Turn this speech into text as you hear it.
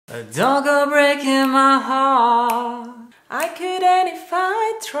A dog go breaking my heart. I couldn't if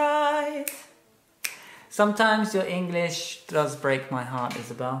I tried. Sometimes your English does break my heart,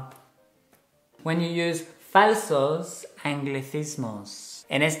 Isabel. When you use falsos anglicismos.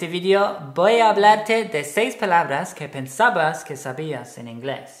 En este video voy a hablarte de 6 palabras que pensabas que sabías en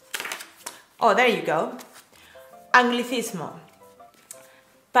inglés. Oh, there you go. Anglicismo.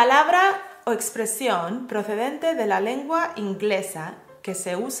 Palabra o expresión procedente de la lengua inglesa que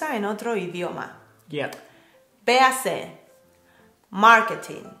se usa en otro idioma. Yep. Véase.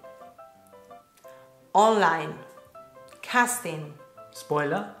 Marketing. Online. Casting.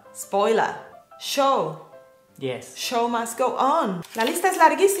 Spoiler. Spoiler. Show. Yes. Show must go on. La lista es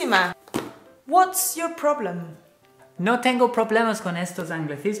larguísima. What's your problem? No tengo problemas con estos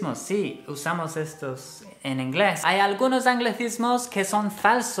anglicismos. Sí, usamos estos en inglés. Hay algunos anglicismos que son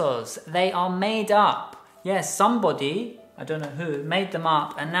falsos. They are made up. Yes, somebody, I don't know who, made them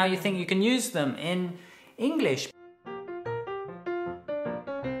up and now you think you can use them in English.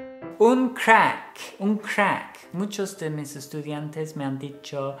 Un crack. Muchos de mis estudiantes me han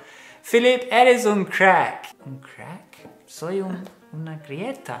dicho, Philip, eres un crack. ¿Un crack? Soy una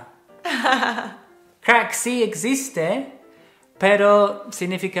grieta. Crack sí existe, pero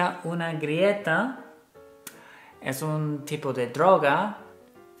significa una grieta. Es un tipo de droga.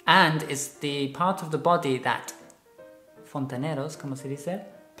 And it's the part of the body that fontaneros, ¿cómo se dice?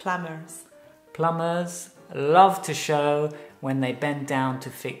 Plumbers love to show when they bend down to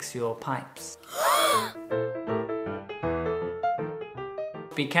fix your pipes.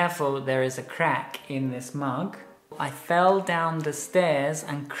 Be careful, there is a crack in this mug. I fell down the stairs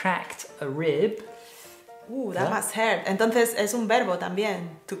and cracked a rib. That must hurt. Entonces es un verbo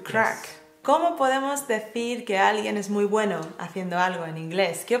también, to crack. Yes. ¿Cómo podemos decir que alguien es muy bueno haciendo algo en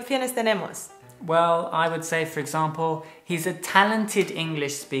inglés? ¿Qué opciones tenemos? Well, I would say, for example, he's a talented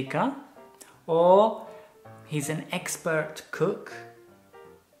English speaker, or he's an expert cook,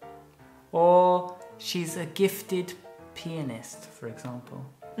 or she's a gifted pianist, for example.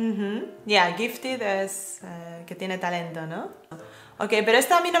 Yeah, gifted es que tiene talento, ¿no? Ok, pero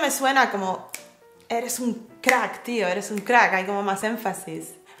esto a mí no me suena como eres un crack, tío, eres un crack. Hay como más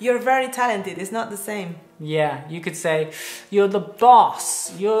énfasis. You're very talented, it's not the same. Yeah, you could say, you're the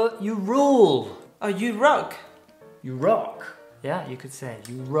boss, you rule. Or you rock. You rock. Yeah, you could say,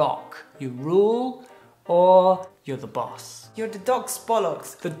 you rock, you rule, or you're the boss. You're the dog's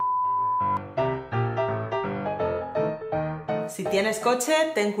bollocks. Si tienes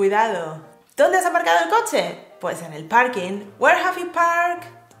coche, ten cuidado. ¿Dónde has aparcado el coche? Pues en el parking. Where have you parked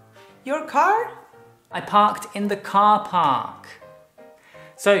your car? I parked in the car park.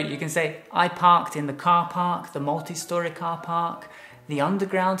 So you can say, I parked in the car park, the multi-story car park, the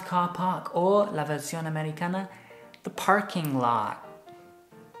underground car park, or la versión americana, the parking lot.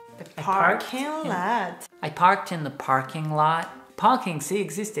 The parking lot. I parked in the parking lot. Parking sí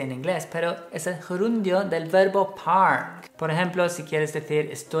existe en inglés, pero es el gerundio del verbo park. Por ejemplo, si quieres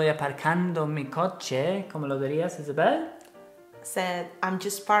decir estoy aparcando mi coche, ¿cómo lo dirías, Isabel? Said, I'm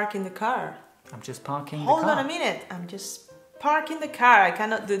just parking the car. I'm just parking the car. hold on a minute, I'm just parking the car. I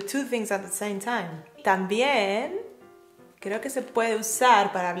cannot do two things at the same time. También creo que se puede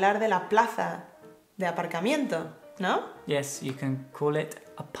usar para hablar de la plaza de aparcamiento, ¿no? Yes, you can call it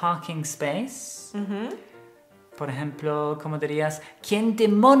a parking space. Por ejemplo, ¿cómo dirías? ¿Quién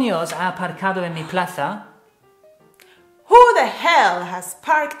demonios ha aparcado en mi plaza? Who the hell has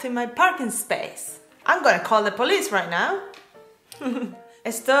parked in my parking space? I'm gonna call the police right now.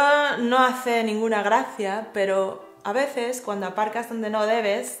 Esto no hace ninguna gracia, pero a veces cuando aparcas donde no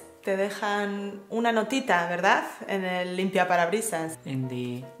debes, te dejan una notita, ¿verdad? En el limpiaparabrisas. In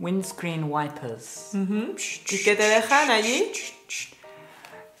the windscreen wipers. ¿Y qué te dejan allí?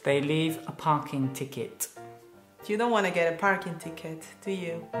 They leave a parking ticket. You don't want to get a parking ticket, do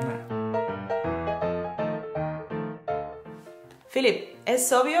you? No. Philip,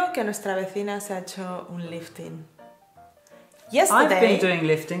 es obvio que nuestra vecina se ha hecho un lifting. Yesterday... I've been doing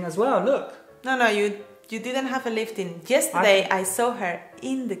lifting as well, look. No, you didn't have a lifting. Yesterday I saw her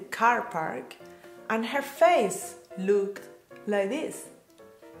in the car park and her face looked like this.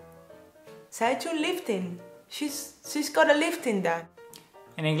 Se ha hecho un lifting. She's got a lifting done.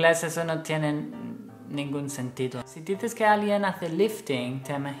 En inglés eso no tiene ningún sentido. Si dices que alguien hace lifting,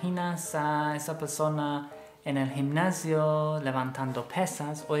 te imaginas a esa persona en el gimnasio levantando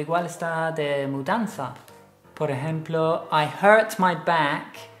pesas o igual está de mudanza. Por ejemplo, I hurt my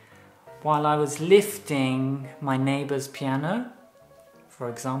back while I was lifting my neighbor's piano, for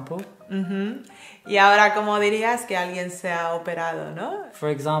example. Y ahora, ¿cómo dirías que alguien se ha operado, no? For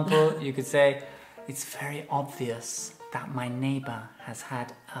example, you could say, it's very obvious that my neighbor has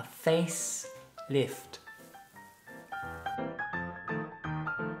had a facelift.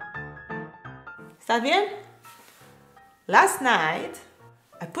 ¿Estás bien? Last night,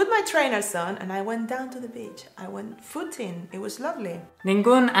 I put my trainers on and I went down to the beach. I went footing. It was lovely.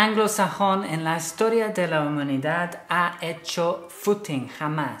 Ningún anglosajón en la historia de la humanidad ha hecho footing,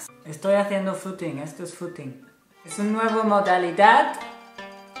 jamás. Estoy haciendo footing, esto es footing. Es una nueva modalidad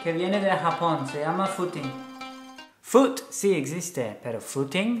que viene de Japón, se llama footing. Foot sí existe, pero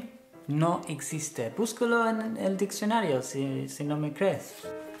footing no existe. Búscalo en el diccionario si no me crees.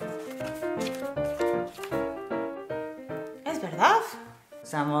 ¿Es verdad?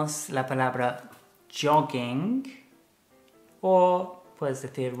 Usamos la palabra jogging o puedes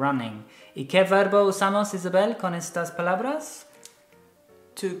decir running. ¿Y qué verbo usamos, Isabel, con estas palabras?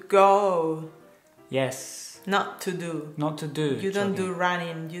 To go. Yes. Not to do. Not to do. You don't do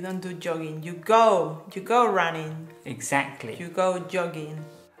running. You don't do jogging. You go running. Exactly. You go jogging.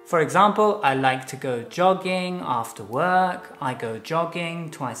 For example, I like to go jogging after work. I go jogging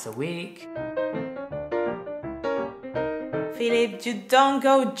twice a week. Philip, you don't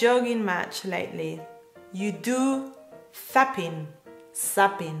go jogging much lately. You do zapping.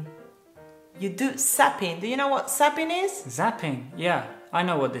 Zapping. You do zapping. Do you know what zapping is? Zapping. Yeah, I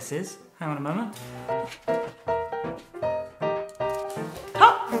know what this is. Hang on a moment.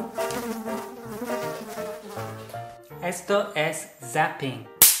 Esto es zapping.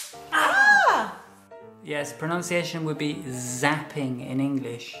 Ah! Yes, pronunciation would be zapping in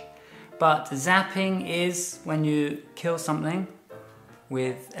English. But zapping is when you kill something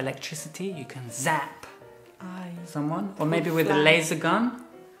with electricity, you can zap someone. Or maybe with a laser gun.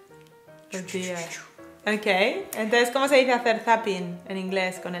 Oh dear. Ok, entonces ¿cómo se dice hacer zapping en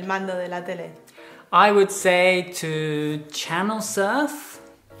inglés con el mando de la tele? I would say to channel surf.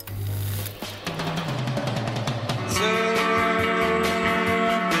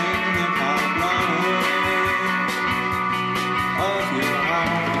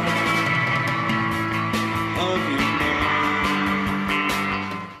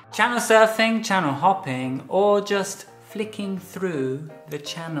 Channel surfing, channel hopping, or just flicking through the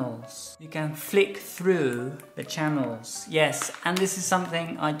channels. You can flick through the channels. Yes, and this is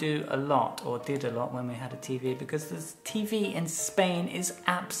something I do a lot, or did a lot when we had a TV, because the TV in Spain is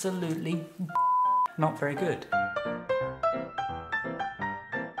absolutely not very good.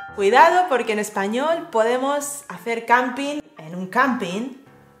 Cuidado, porque en español podemos hacer camping en un camping,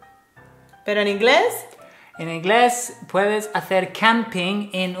 pero en inglés... En inglés puedes hacer camping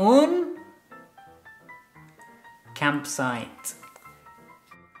en un campsite.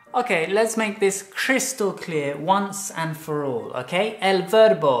 Okay, let's make this crystal clear once and for all, okay? El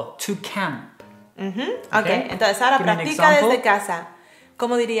verbo to camp. Okay, entonces ahora practica desde casa.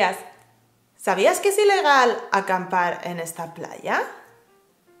 ¿Cómo dirías? ¿Sabías que es ilegal acampar en esta playa?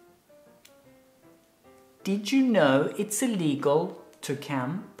 Did you know it's illegal to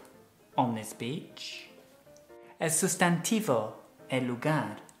camp on this beach? El sustantivo, el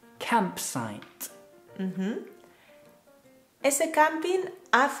lugar, campsite. Ese camping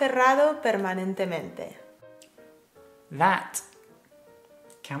ha cerrado permanentemente. That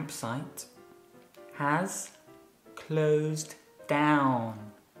campsite has closed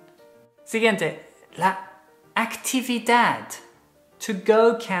down. Siguiente, la actividad, to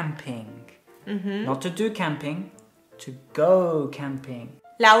go camping. Not to do camping, to go camping.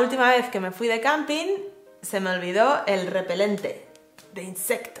 La última vez que me fui de camping, se me olvidó el repelente de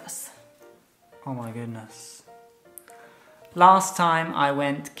insectos. Oh my goodness. Last time I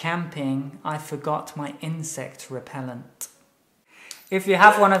went camping, I forgot my insect repellent. If you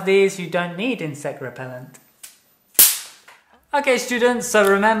have one of these, you don't need insect repellent. Okay, students, so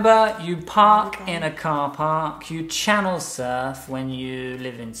remember, you park in a car park, you channel surf when you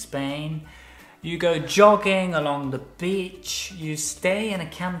live in Spain, you go jogging along the beach, you stay in a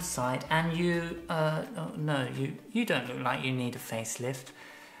campsite, and you don't look like you need a facelift.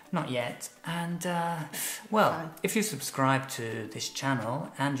 Not yet. And, well, if you subscribe to this channel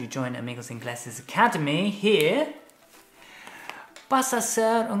and you join Amigos Ingleses Academy here, vas a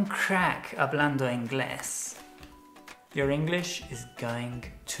ser un crack hablando inglés. Your English is going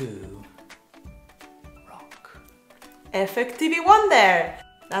to rock. Effective Wonder!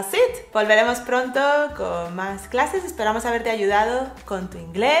 That's it. Volveremos pronto con más clases. Esperamos haberte ayudado con tu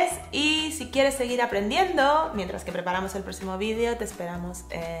inglés. Y si quieres seguir aprendiendo, mientras que preparamos el próximo vídeo, te esperamos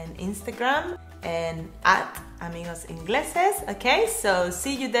en Instagram, en @amigosingleses. Okay, so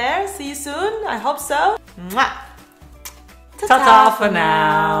see you there. See you soon. I hope so. Mwah. Ta-ta for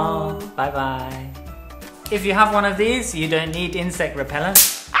now. Bye bye. If you have one of these, you don't need insect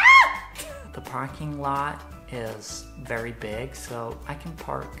repellent. The parking lot is very big, so I can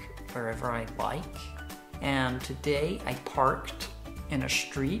park wherever I like. And today I parked in a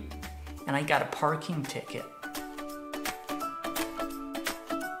street and I got a parking ticket.